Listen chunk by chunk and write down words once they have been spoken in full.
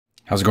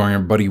How's it going,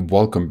 everybody?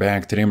 Welcome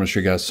back. Today I'm going to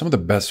show you guys some of the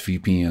best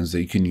VPNs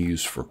that you can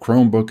use for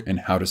Chromebook and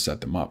how to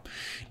set them up.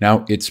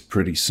 Now, it's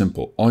pretty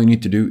simple. All you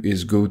need to do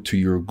is go to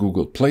your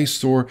Google Play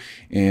Store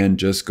and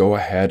just go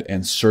ahead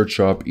and search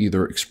up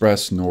either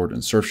Express, Nord,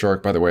 and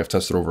Surfshark. By the way, I've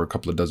tested over a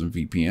couple of dozen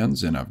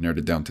VPNs and I've narrowed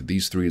it down to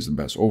these three as the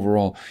best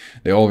overall.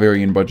 They all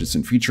vary in budgets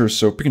and features,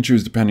 so pick and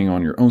choose depending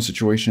on your own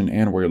situation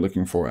and what you're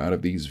looking for out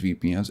of these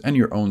VPNs and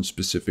your own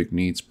specific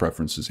needs,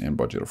 preferences, and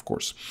budget, of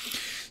course.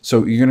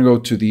 So you're going to go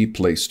to the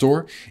Play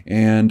Store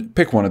and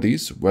pick one of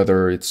these,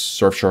 whether it's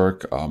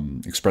Surfshark,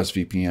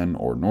 ExpressVPN,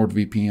 or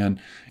NordVPN.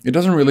 It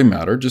doesn't really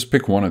matter. Just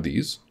pick one of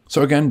these.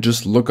 So again,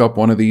 just look up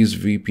one of these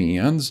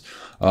VPNs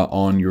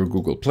on your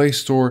Google Play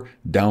Store,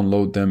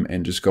 download them,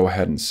 and just go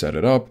ahead and set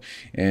it up.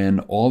 And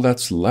all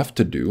that's left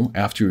to do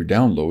after your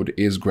download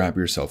is grab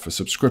yourself a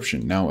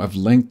subscription. Now, I've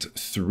linked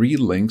 3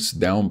 links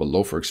down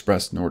below for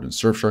Express, Nord, and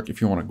Surfshark.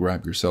 If you want to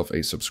grab yourself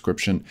a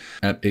subscription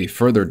at a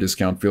further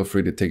discount, feel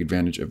free to take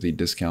advantage of the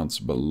discounts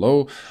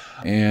below,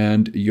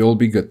 and you'll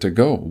be good to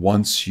go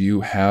once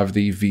you have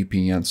the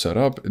VPN set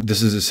up.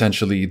 This is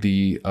essentially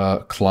the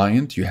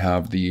client. You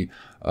have the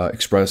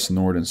Express,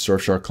 Nord, and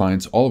Surfshark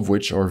clients, all of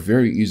which are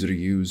very easy to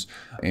use,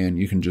 and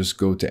you can just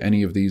go to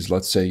any of these.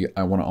 Let's say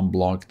I want to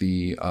unblock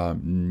the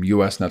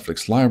US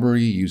Netflix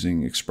library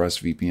using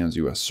ExpressVPN's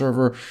US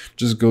server.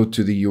 Just go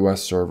to the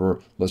US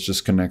server. Let's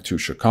just connect to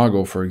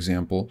Chicago, for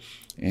example,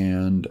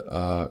 and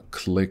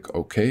click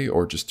OK,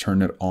 or just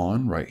turn it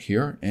on right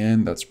here,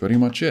 and that's pretty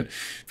much it.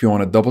 If you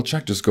want to double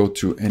check, just go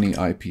to any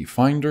IP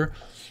finder,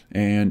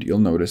 and you'll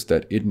notice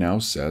that it now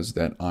says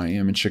that I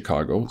am in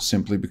Chicago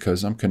simply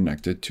because I'm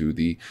connected to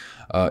the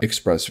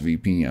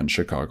ExpressVPN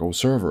Chicago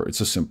server. It's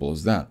as simple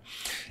as that.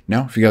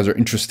 Now, if you guys are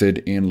interested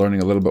in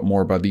learning a little bit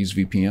more about these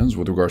VPNs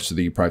with regards to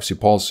the privacy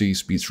policy,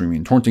 speed streaming,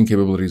 and torrenting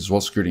capabilities, as well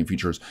as security and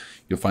features,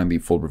 you'll find the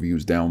full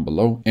reviews down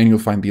below, and you'll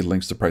find the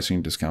links to pricing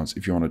and discounts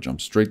if you want to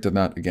jump straight to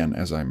that. Again,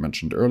 as I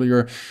mentioned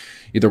earlier,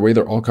 either way,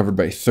 they're all covered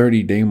by a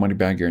 30-day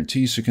money-back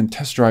guarantee, so you can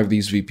test drive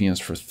these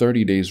VPNs for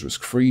 30 days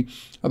risk-free.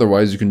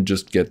 Otherwise, you can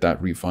just get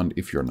that refund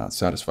if you're not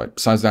satisfied.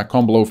 Besides that,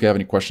 comment below if you have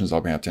any questions.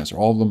 I'll be happy to answer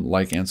all of them.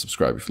 Like and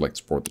subscribe if you'd like to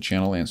support the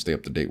channel and stay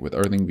up to date with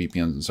everything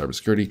VPNs and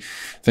cybersecurity.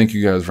 Thank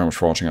you guys very much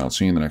for watching. I'll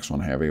see you in the next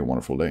one. Have a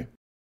wonderful day.